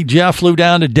his buddy Jeff flew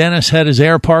down to Dennis, had his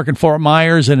air park in Fort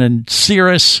Myers, and a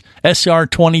Cirrus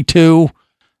SR-22.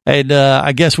 And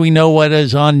I guess we know what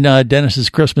is on Dennis's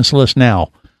Christmas list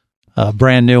now.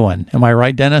 Brand new one. Am I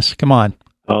right, Dennis? Come on.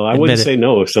 Oh, I wouldn't say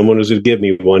no if someone was going to give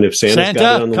me one. If Santa's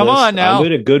got it on the come list, on now. I'm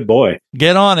a good boy.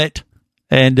 Get on it.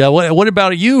 And what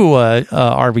about you,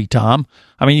 RV Tom?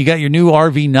 I mean, you got your new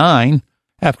RV9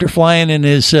 after flying in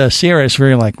his Cirrus, where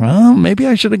you're like, well, maybe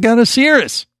I should have got a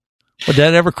Cirrus. Would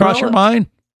that ever cross your mind?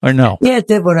 Or no? Yeah, it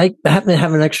did. When I happen to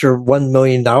have an extra $1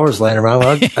 million laying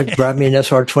around, I'd grab me an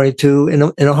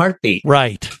SR-22 in a heartbeat.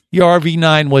 Right. Your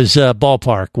RV9 was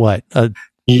ballpark, what?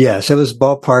 Yes, it was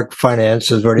ballpark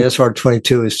finances, where the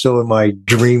SR-22 is still in my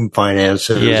dream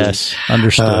finances. Yes,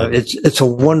 understood. It's a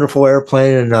wonderful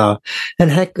airplane,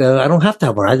 and heck, I don't have to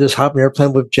have one. I just hop in an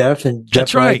airplane with Jeff, and Jeff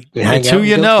That's right. and I hang It's out who and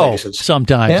you go know. places.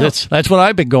 Sometimes Yeah. that's what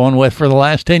I've been going with for the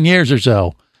last 10 years or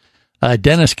so.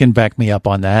 Dennis can back me up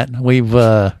on that. We've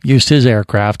used his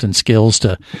aircraft and skills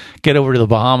to get over to the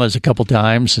Bahamas a couple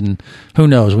times, and who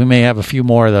knows, we may have a few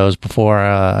more of those before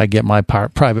I get my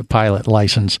private pilot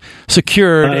license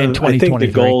secured in 2023. I think the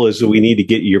goal is that we need to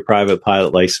get you your private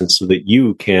pilot license so that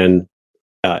you can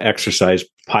exercise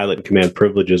pilot and command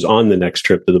privileges on the next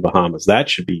trip to the Bahamas. That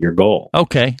should be your goal.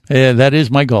 Okay, that is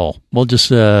my goal. We'll just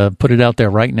put it out there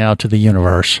right now to the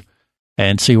universe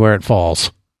and see where it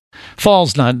falls.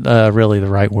 Fall's not really the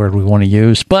right word we want to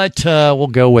use, but we'll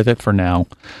go with it for now.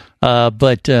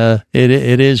 But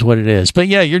it is what it is. But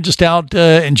yeah, you're just out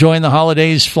enjoying the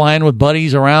holidays, flying with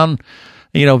buddies around,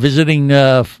 visiting,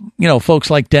 folks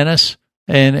like Dennis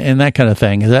and that kind of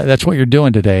thing. That's what you're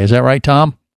doing today. Is that right,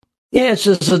 Tom? Yeah, it's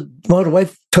just the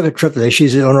wife took a trip today.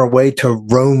 She's on her way to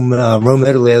Rome,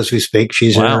 Italy, as we speak.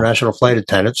 She's an international flight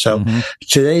attendant. So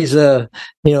today's,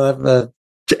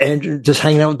 Andrew just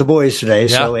hanging out with the boys today.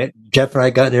 Yeah. So Jeff and I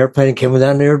got in the airplane and came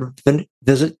down there to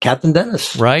visit Captain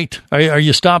Dennis. Right. Are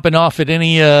you stopping off at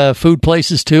any food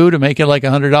places too to make it like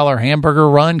 $100 hamburger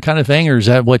run kind of thing, or is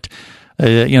that what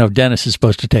Dennis is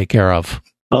supposed to take care of?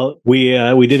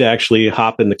 We did actually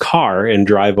hop in the car and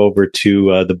drive over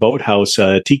to the Boathouse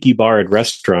Tiki Bar and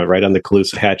Restaurant right on the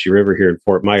Caloosahatchee River here in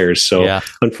Fort Myers. So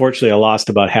unfortunately, I lost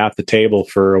about half the table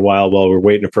for a while we were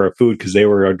waiting for our food because they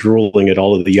were drooling at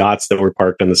all of the yachts that were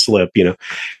parked on the slip.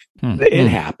 It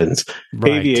happens.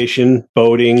 Right. Aviation,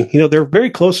 boating, they're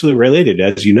very closely related,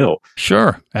 as you know.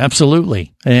 Sure,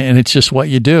 absolutely. And it's just what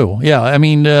you do. Yeah, I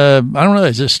mean, I don't know,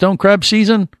 is it stone crab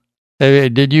season?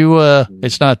 Did you,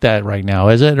 it's not that right now,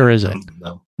 is it, or is it?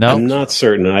 No. I'm not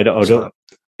certain. I don't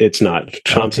it's not.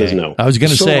 Tom says no. I was going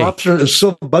to say. It's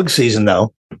still bug season,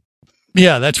 though.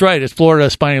 Yeah, that's right. It's Florida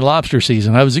spiny lobster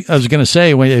season. I was going to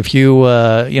say, if you,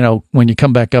 when you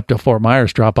come back up to Fort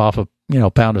Myers, drop off a,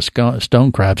 pound of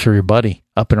stone crabs for your buddy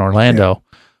up in Orlando.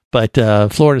 Yeah.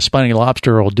 But Florida spiny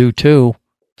lobster will do too.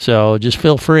 So just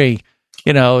feel free.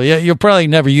 You'll probably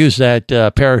never use that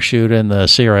parachute in the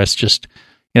CRS. Just,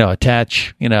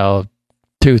 attach,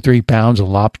 2-3 pounds of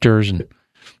lobsters and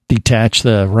detach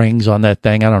the rings on that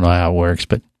thing. I don't know how it works,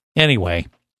 but anyway,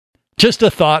 just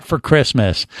a thought for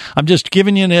Christmas. I'm just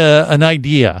giving you an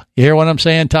idea. You hear what I'm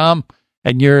saying, Tom?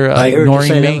 And you're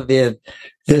ignoring me.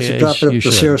 If you drop it up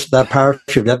to Cirrus, that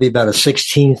parachute, that'd be about a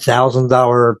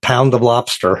 $16,000 pound of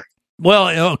lobster.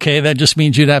 Well, okay, that just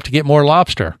means you'd have to get more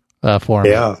lobster for me.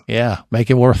 Yeah,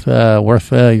 make it worth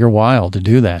your while to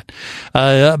do that.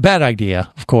 A bad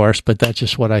idea, of course, but that's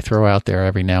just what I throw out there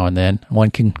every now and then. One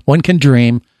can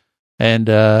dream, and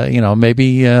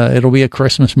maybe it'll be a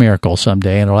Christmas miracle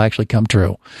someday, and it'll actually come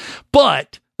true.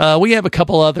 But we have a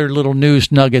couple other little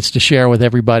news nuggets to share with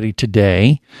everybody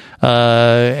today,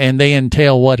 and they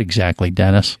entail what exactly,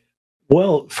 Dennis?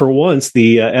 Well, for once,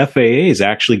 the FAA is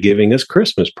actually giving us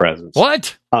Christmas presents.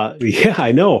 What? Yeah,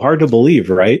 I know. Hard to believe,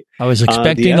 right? I was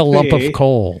expecting a lump of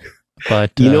coal,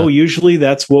 but usually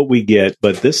that's what we get.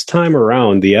 But this time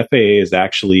around, the FAA has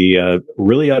actually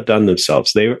really outdone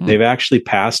themselves. They've actually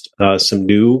passed some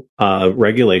new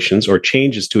regulations or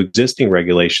changes to existing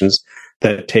regulations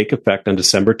that take effect on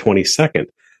December 22nd.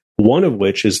 One of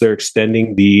which is they're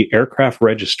extending the aircraft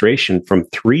registration from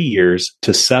 3 years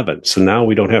to 7. So now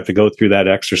we don't have to go through that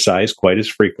exercise quite as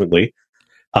frequently.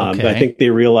 Okay. I think they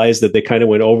realized that they kind of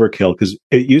went overkill because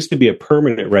it used to be a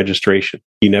permanent registration.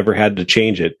 You never had to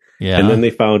change it. Yeah. And then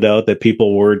they found out that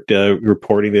people weren't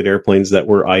reporting that airplanes that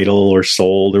were idle or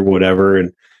sold or whatever.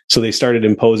 And so they started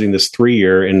imposing this 3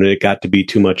 year, and it got to be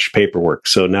too much paperwork.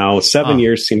 So now 7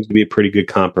 years seems to be a pretty good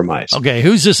compromise. Okay,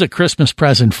 who's this a Christmas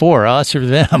present for, us or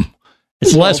them?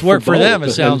 It's less work for them,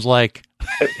 it sounds like.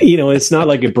 It's not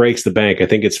like it breaks the bank. I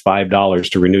think it's $5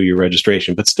 to renew your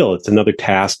registration, but still, it's another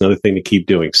task, another thing to keep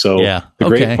doing. So the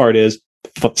great part is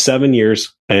 7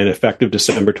 years and effective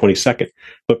December 22nd.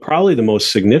 But probably the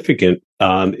most significant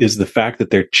is the fact that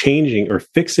they're changing or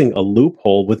fixing a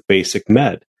loophole with Basic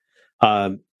Med.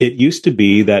 It used to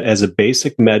be that as a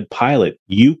Basic Med pilot,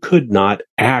 you could not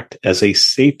act as a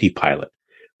safety pilot,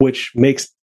 which makes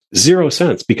zero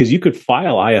sense because you could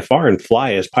file IFR and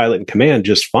fly as pilot in command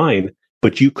just fine,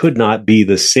 but you could not be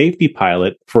the safety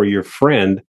pilot for your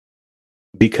friend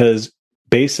because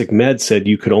Basic Med said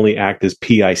you could only act as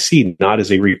PIC, not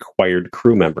as a required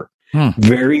crew member.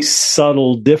 Very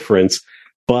subtle difference,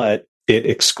 but it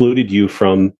excluded you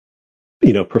from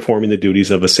performing the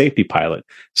duties of a safety pilot.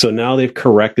 So now they've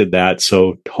corrected that.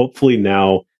 So hopefully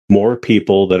now more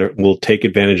people will take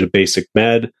advantage of Basic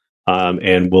Med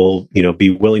and will, be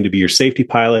willing to be your safety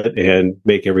pilot and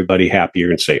make everybody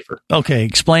happier and safer. Okay,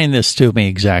 explain this to me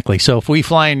exactly. So if we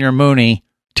fly in your Mooney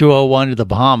 201 to the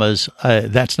Bahamas,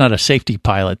 that's not a safety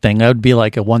pilot thing. That would be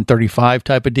like a 135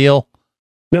 type of deal?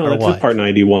 No, that's a Part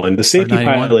 91. The safety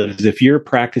pilot is if you're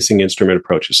practicing instrument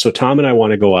approaches. So Tom and I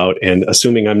want to go out, and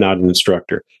assuming I'm not an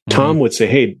instructor, Tom would say,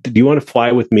 hey, do you want to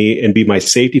fly with me and be my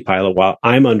safety pilot while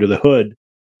I'm under the hood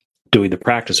doing the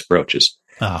practice approaches?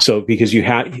 So because you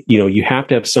have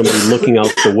to have somebody looking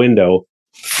out the window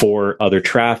for other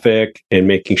traffic and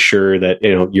making sure that,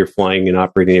 you're flying and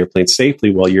operating the airplane safely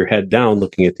while you're head down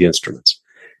looking at the instruments.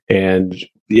 And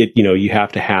you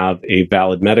have to have a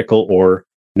valid medical, or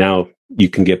now you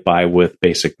can get by with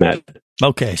Basic Med.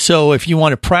 Okay, so if you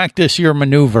want to practice your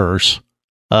maneuvers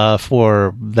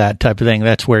for that type of thing,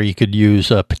 that's where you could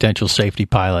use a potential safety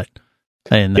pilot.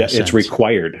 It's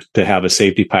required to have a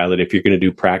safety pilot if you're going to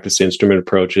do practice instrument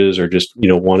approaches or just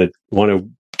want to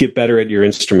get better at your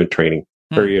instrument training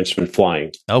or your instrument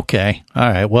flying. Okay, all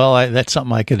right. Well, that's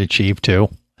something I could achieve too.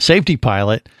 Safety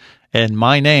pilot, and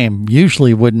my name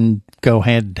usually wouldn't go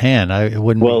hand in hand. It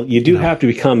wouldn't. Well, you do have to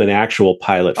become an actual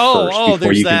pilot first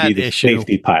before you can be the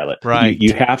safety pilot. Right.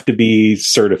 You have to be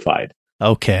certified.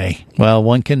 Okay. Well,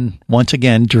 one can once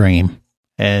again dream.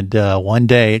 And one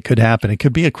day it could happen. It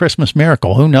could be a Christmas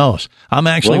miracle. Who knows? I'm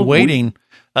actually waiting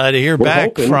to hear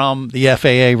back from the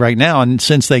FAA right now. And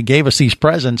since they gave us these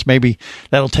presents, maybe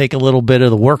that'll take a little bit of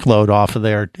the workload off of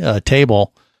their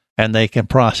table, and they can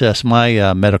process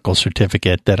my medical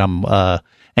certificate that I'm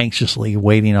anxiously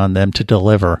waiting on them to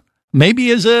deliver.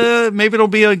 Maybe it'll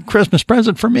be a Christmas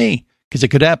present for me. Because it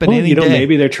could happen any day.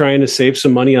 Maybe they're trying to save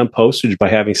some money on postage by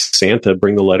having Santa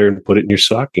bring the letter and put it in your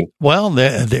stocking. Well,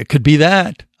 there could be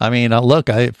that. I mean, look,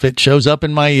 if it shows up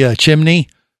in my chimney,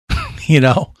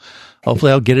 hopefully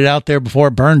I'll get it out there before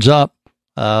it burns up.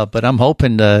 But I'm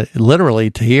hoping literally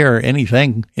to hear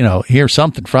anything, hear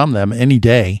something from them any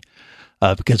day,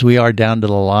 because we are down to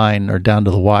the line or down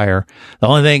to the wire. The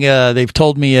only thing they've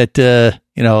told me at, the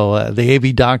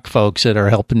AV Doc folks that are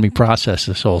helping me process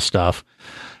this whole stuff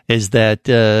is that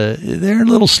they're a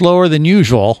little slower than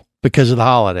usual because of the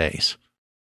holidays.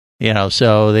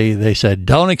 So they said,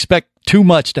 don't expect too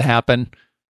much to happen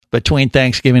between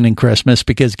Thanksgiving and Christmas,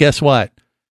 because guess what?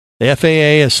 The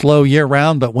FAA is slow year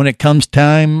round, but when it comes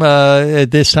time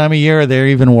at this time of year, they're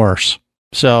even worse.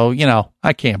 So,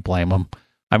 I can't blame them.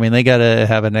 I mean, they got to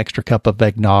have an extra cup of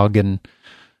eggnog and,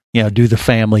 do the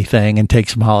family thing and take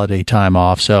some holiday time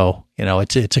off. So,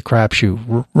 it's a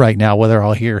crapshoot right now whether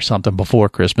I'll hear something before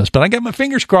Christmas. But I got my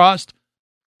fingers crossed.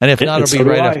 And if not, it'll be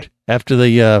right after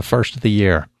the first of the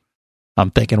year. I'm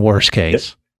thinking worst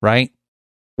case, right?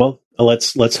 Well,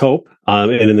 let's hope.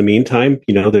 And in the meantime,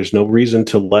 there's no reason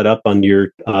to let up on your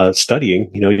studying.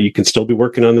 You can still be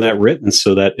working on that written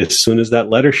so that as soon as that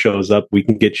letter shows up, we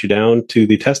can get you down to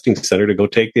the testing center to go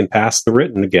take and pass the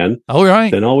written again. All right.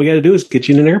 Then all we got to do is get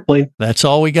you in an airplane. That's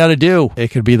all we got to do. It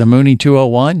could be the Mooney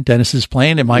 201, Dennis's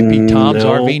plane. It might be Tom's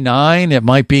RV9. It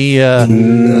might be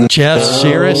Jeff's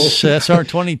Cirrus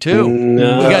SR22.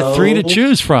 We got 3 to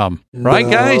choose from. Right,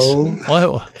 guys?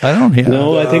 Well, I don't hear.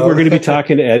 No, I think we're going to be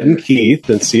talking to Ed and Keith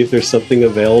and see if there's something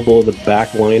available in the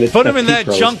back line. Put him in that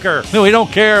junker. No, we don't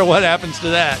care what happens to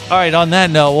that. All right, on that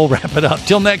note, we'll wrap it up.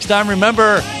 Till next time,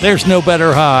 remember, there's no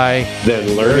better high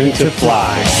than learning to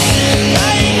fly.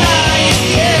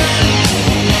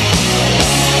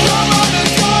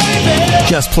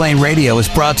 Just Plain Radio is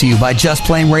brought to you by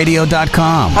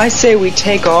JustPlainRadio.com. I say we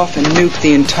take off and nuke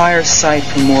the entire site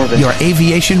from orbit. Your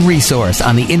aviation resource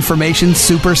on the information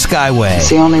super skyway. It's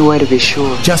the only way to be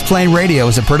sure. Just Plain Radio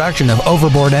is a production of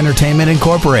Overboard Entertainment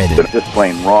Incorporated. It's just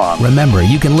plain wrong. Remember,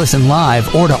 you can listen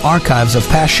live or to archives of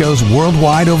past shows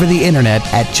worldwide over the internet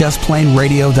at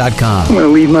JustPlainRadio.com. I'm going to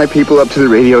leave my people up to the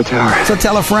radio tower. So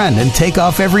tell a friend and take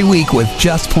off every week with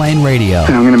Just Plain Radio.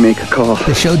 And I'm going to make a call.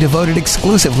 The show devoted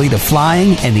exclusively to flying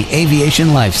and the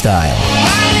aviation lifestyle.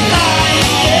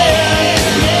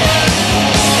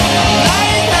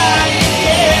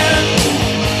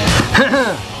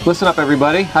 Listen up,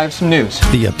 everybody. I have some news.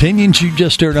 The opinions you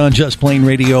just heard on Just Plain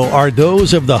Radio are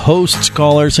those of the hosts,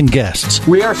 callers, and guests.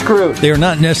 We are screwed. They are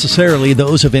not necessarily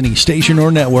those of any station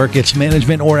or network, its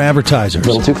management, or advertisers. A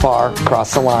little too far,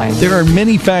 across the line. There are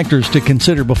many factors to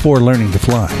consider before learning to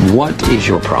fly. What is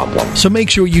your problem? So make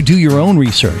sure you do your own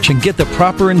research and get the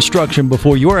proper instruction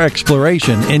before your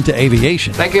exploration into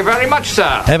aviation. Thank you very much,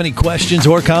 sir. Have any questions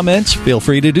or comments? Feel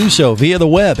free to do so via the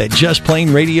web at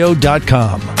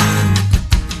JustPlainRadio.com.